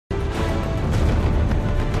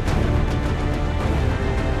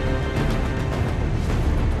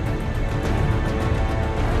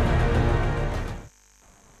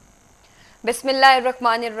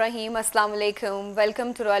बिस्मिल्लाहिर्रहमानिर्रहीम, अस्सलाम वालेकुम,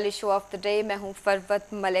 welcome to royal issue of the day. मैं हूं फरवत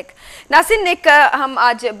मलिक। नासिन, एक हम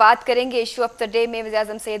आज बात करेंगे इशू ऑफ द डे में वज़ीर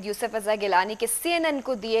आज़म सैयद यूसुफ रज़ा गिलानी के CNN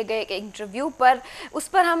को दिए गए एक इंटरव्यू पर। उस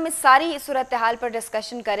पर हम इस सारी सूरत हाल पर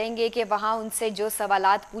डिस्कशन करेंगे कि वहाँ उनसे जो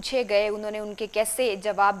सवालात पूछे गए उन्होंने उनके कैसे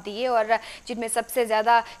जवाब दिए, और जिनमें सबसे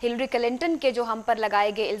ज़्यादा हिलरी क्लिंटन के जो हम पर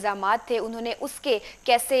लगाए गए इल्ज़ामात थे उन्होंने उसके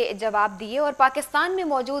कैसे जवाब दिए, और पाकिस्तान में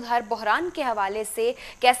मौजूद हर बहरान के हवाले से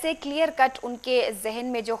कैसे क्लियर कट उनके जहन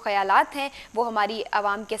में जो ख्यालात हैं वो हमारी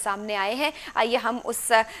आवाम के सामने आए हैं। आइए हम उस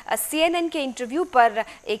CNN के इंटरव्यू पर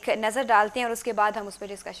एक नज़र डालते हैं और उसके बाद हम उस पर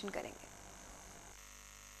डिस्कशन करेंगे।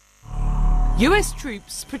 US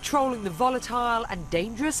troops patrolling the volatile and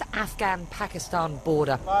dangerous Afghan-Pakistan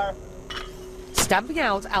border. Stamping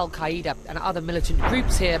out Al-Qaeda and other militant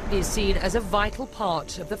groups here is seen as a vital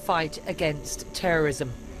part of the fight against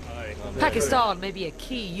terrorism. Pakistan may be a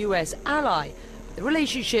key US ally. The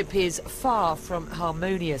relationship is far from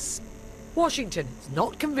harmonious. Washington is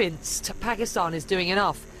not convinced Pakistan is doing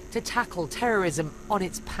enough to tackle terrorism on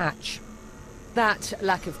its patch. That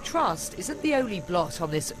lack of trust isn't the only blot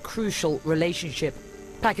on this crucial relationship.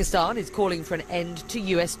 Pakistan is calling for an end to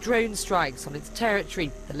US drone strikes on its territory,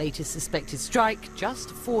 the latest suspected strike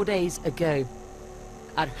just 4 days ago.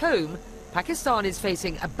 At home, Pakistan is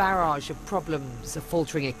facing a barrage of problems: a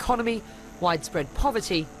faltering economy, widespread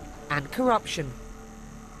poverty and corruption.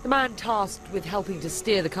 The man tasked with helping to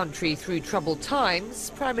steer the country through troubled times,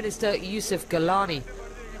 Prime Minister Yusuf Gilani.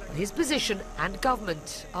 His position and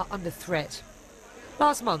government are under threat.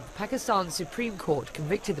 Last month, Pakistan's Supreme Court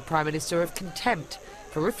convicted the Prime Minister of contempt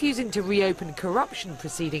for refusing to reopen corruption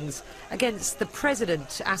proceedings against the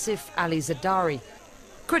President, Asif Ali Zardari.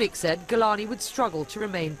 Critics said Gilani would struggle to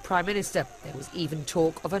remain Prime Minister. There was even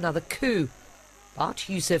talk of another coup. But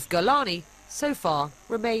Yusuf Gilani, so far,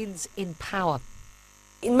 remains in power.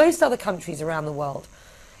 In most other countries around the world,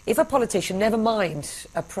 if a politician, never mind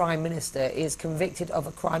a prime minister, is convicted of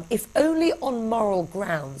a crime, if only on moral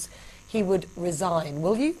grounds, he would resign.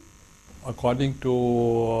 Will you? According to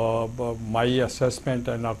my assessment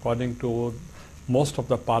and according to most of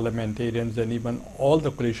the parliamentarians and even all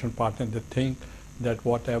the coalition partners, they think that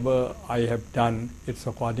whatever I have done, it's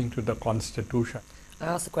according to the constitution. I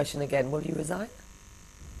ask the question again, will you resign?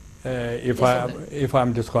 If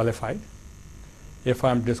I'm disqualified. If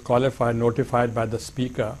I'm disqualified, notified by the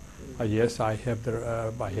speaker, yes, I have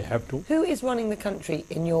to. Who is running the country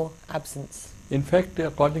in your absence? In fact,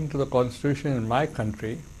 according to the constitution in my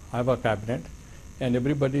country, I have a cabinet and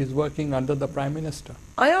everybody is working under the Prime Minister.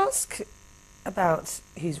 I ask about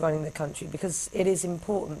who's running the country because it is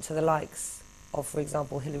important to the likes of, for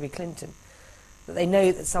example, Hillary Clinton, that they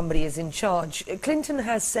know that somebody is in charge. Clinton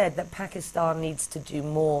has said that Pakistan needs to do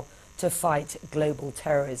more to fight global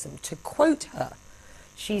terrorism. To quote her,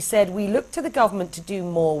 she said, "We look to the government to do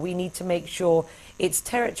more. We need to make sure its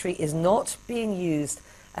territory is not being used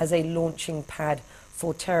as a launching pad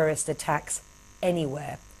for terrorist attacks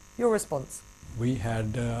anywhere." Your response? We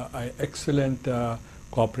had excellent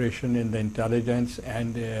cooperation in the intelligence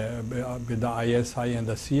and with the ISI and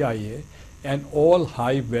the CIA, and all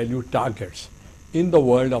high-value targets in the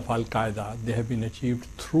world of Al-Qaeda, they have been achieved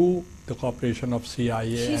through the cooperation of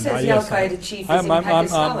CIA she and says ISI. The Al-Qaeda chief is in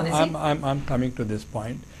Pakistan, is he? I'm coming to this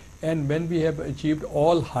point. And when we have achieved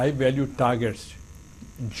all high-value targets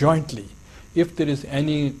jointly, if there is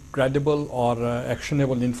any credible or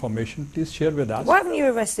actionable information, please share with us. Why haven't you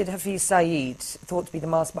arrested Hafiz Saeed, thought to be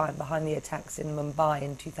the mastermind behind the attacks in Mumbai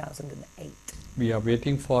in 2008? We are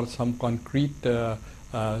waiting for some concrete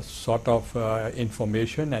sort of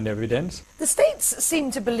information and evidence. The states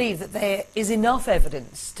seem to believe that there is enough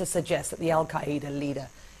evidence to suggest that the Al-Qaeda leader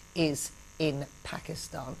is in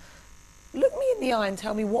Pakistan. Look me in the eye and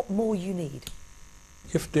tell me what more you need.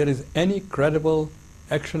 If there is any credible,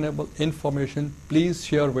 actionable information, please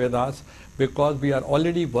share with us, because we are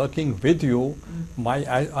already working with you. My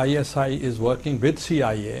ISI is working with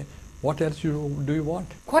CIA. What else do you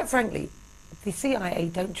want? Quite frankly, the CIA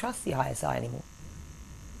don't trust the ISI anymore.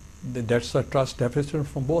 That's a trust deficit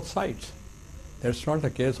from both sides. That's not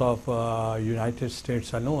a case of United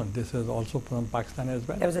States alone. This is also from Pakistan as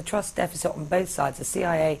well. There was a trust deficit on both sides, the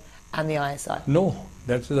CIA and the ISI. No,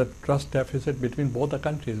 that's a trust deficit between both the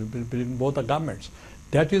countries, between both the governments.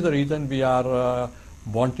 That is the reason we are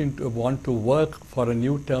want to work for a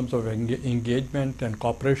new terms of engagement and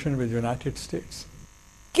cooperation with the United States.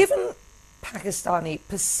 Given Pakistani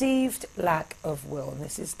perceived lack of will, and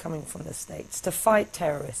this is coming from the States, to fight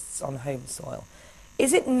terrorists on home soil,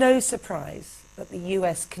 is it no surprise that the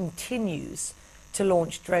US continues to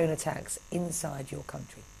launch drone attacks inside your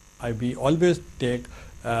country? We always take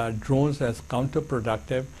drones as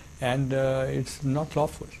counterproductive and it's not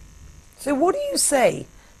lawful. So what do you say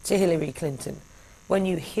to Hillary Clinton when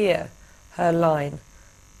you hear her line,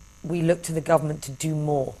 "We look to the government to do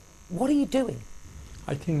more"? What are you doing?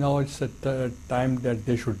 I think now it's the time that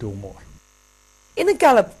they should do more. In a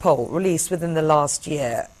Gallup poll released within the last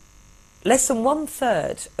year, less than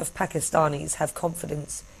 1/3 of Pakistanis have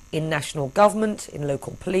confidence in national government, in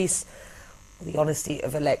local police, or the honesty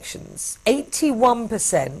of elections.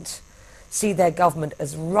 81% see their government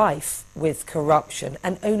as rife with corruption,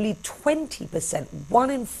 and only 20%, 1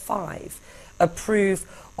 in 5, approve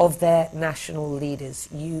of their national leaders,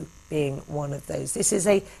 you being one of those. This is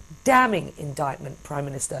a damning indictment, Prime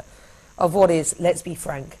Minister, of what is, let's be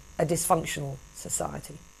frank, a dysfunctional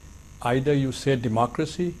society. Either you say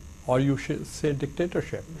democracy or you should say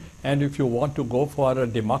dictatorship. And if you want to go for a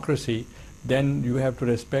democracy, then you have to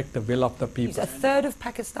respect the will of the people. A third of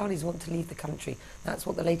Pakistanis want to leave the country. That's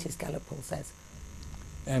what the latest Gallup poll says.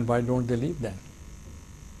 And why don't they leave then?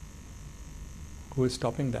 Who is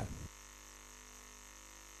stopping that?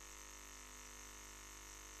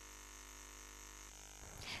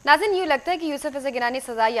 नाज़रीन, यूँ लगता है कि यूसुफ रज़ा गिलानी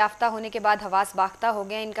सज़ा याफ्ता होने के बाद हवास बाख्ता हो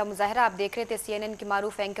गए। इनका मुजाहरा आप देख रहे थे CNN की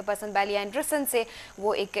मारूफ एंकर पर्सन बैली एंडरसन से।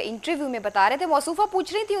 वो एक इंटरव्यू में बता रहे थे, मौसूफ़ा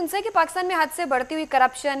पूछ रही थी उनसे कि पाकिस्तान में हद से बढ़ती हुई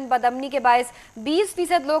करप्शन, बदअमनी के बायस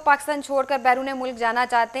 20% लोग पाकिस्तान छोड़कर बैरून मुल्क जाना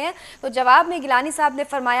चाहते हैं। तो जवाब में गिलानी साहब ने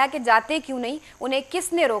फरमाया कि जाते क्यों नहीं, उन्हें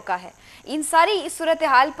किसने रोका है। इन सारी इस सूरत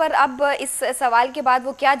हाल पर अब इस सवाल के बाद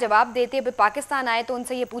वो क्या जवाब देते? अब पाकिस्तान आए तो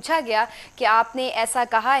उनसे ये पूछा गया कि आपने ऐसा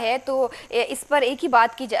कहा है, तो इस पर एक ही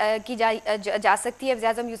बात की जा सकती है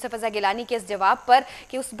वज़ीर-ए-आज़म यूसुफ रज़ा गिलानी के इस जवाब पर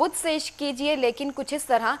कि उस बुत से इश्क कीजिए, लेकिन कुछ इस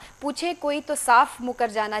तरह पूछे कोई तो साफ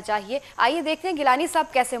मुकर जाना चाहिए। आइए देखते हैं गिलानी साहब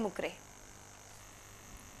कैसे मुकरे।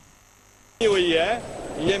 हुई है,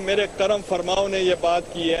 ये मेरे करम फरमाओ ने ये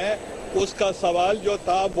बात की है। उसका सवाल जो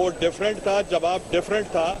था वो डिफरेंट था, जवाब डिफरेंट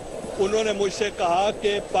था। उन्होंने मुझसे कहा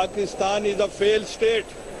कि Pakistan is a fail state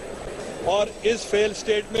और इस फेल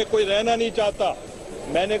स्टेट में कोई रहना नहीं चाहता।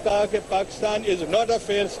 मैंने कहा कि Pakistan is not a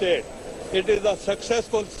fail state, it is a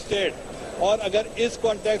successful state, और अगर इस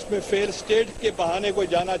कॉन्टेक्स्ट में फेल स्टेट के बहाने कोई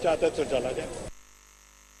जाना चाहता है तो चला जाए।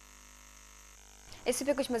 इसी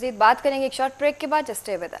पे कुछ मजीद बात करेंगे एक शॉर्ट ब्रेक के बाद। Just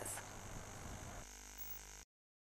stay with us.